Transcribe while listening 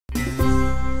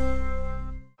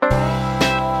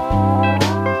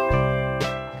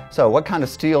So what kind of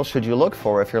steel should you look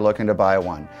for if you're looking to buy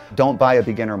one? Don't buy a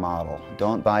beginner model.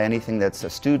 Don't buy anything that's a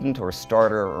student or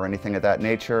starter or anything of that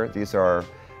nature. These are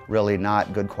really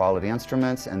not good quality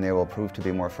instruments, and they will prove to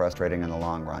be more frustrating in the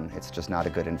long run. It's just not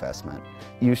a good investment.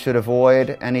 You should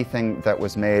avoid anything that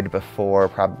was made before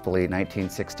probably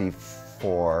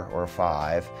 1964 or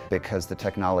 5, because the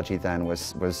technology then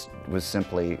was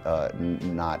simply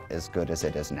not as good as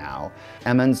it is now.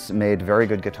 Emmons made very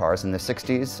good guitars in the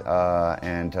 60s,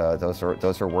 and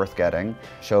those are worth getting.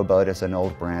 Showboat is an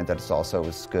old brand that is also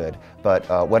as good. But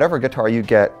whatever guitar you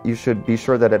get, you should be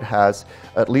sure that it has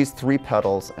at least 3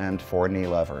 pedals and 4 knee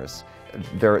levers.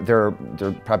 There are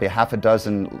probably half a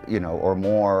dozen, or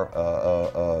more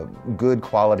good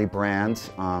quality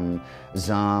brands.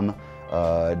 Zahn,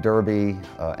 Derby,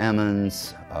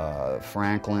 Emmons,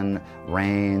 Franklin,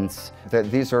 Rains.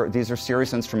 These are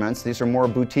serious instruments. These are more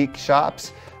boutique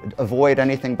shops. Avoid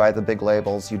anything by the big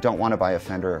labels. You don't want to buy a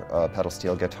Fender pedal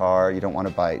steel guitar. You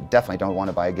definitely don't want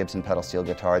to buy a Gibson pedal steel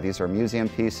guitar. These are museum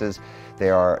pieces. They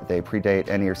predate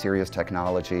any serious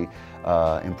technology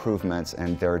improvements,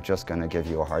 and they're just going to give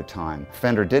you a hard time.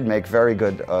 Fender did make very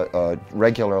good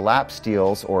regular lap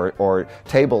steels or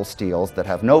table steels that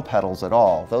have no pedals at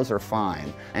all. Those are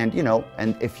fine. And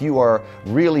and if you are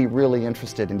really, really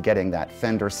interested in getting that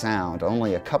Fender sound,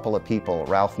 only a couple of people,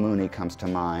 Ralph Mooney comes to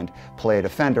mind, played a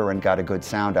Fender and got a good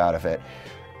sound out of it.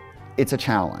 It's a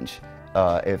challenge.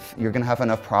 If you're going to have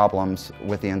enough problems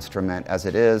with the instrument as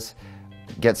it is,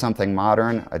 get something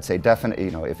modern. I'd say definitely,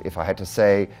 if I had to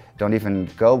say, don't even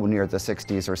go near the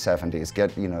 60s or 70s.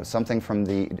 Get, something from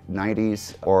the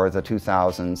 90s or the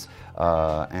 2000s,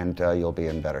 and you'll be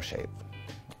in better shape.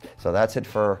 So that's it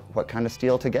for what kind of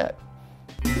steel to get.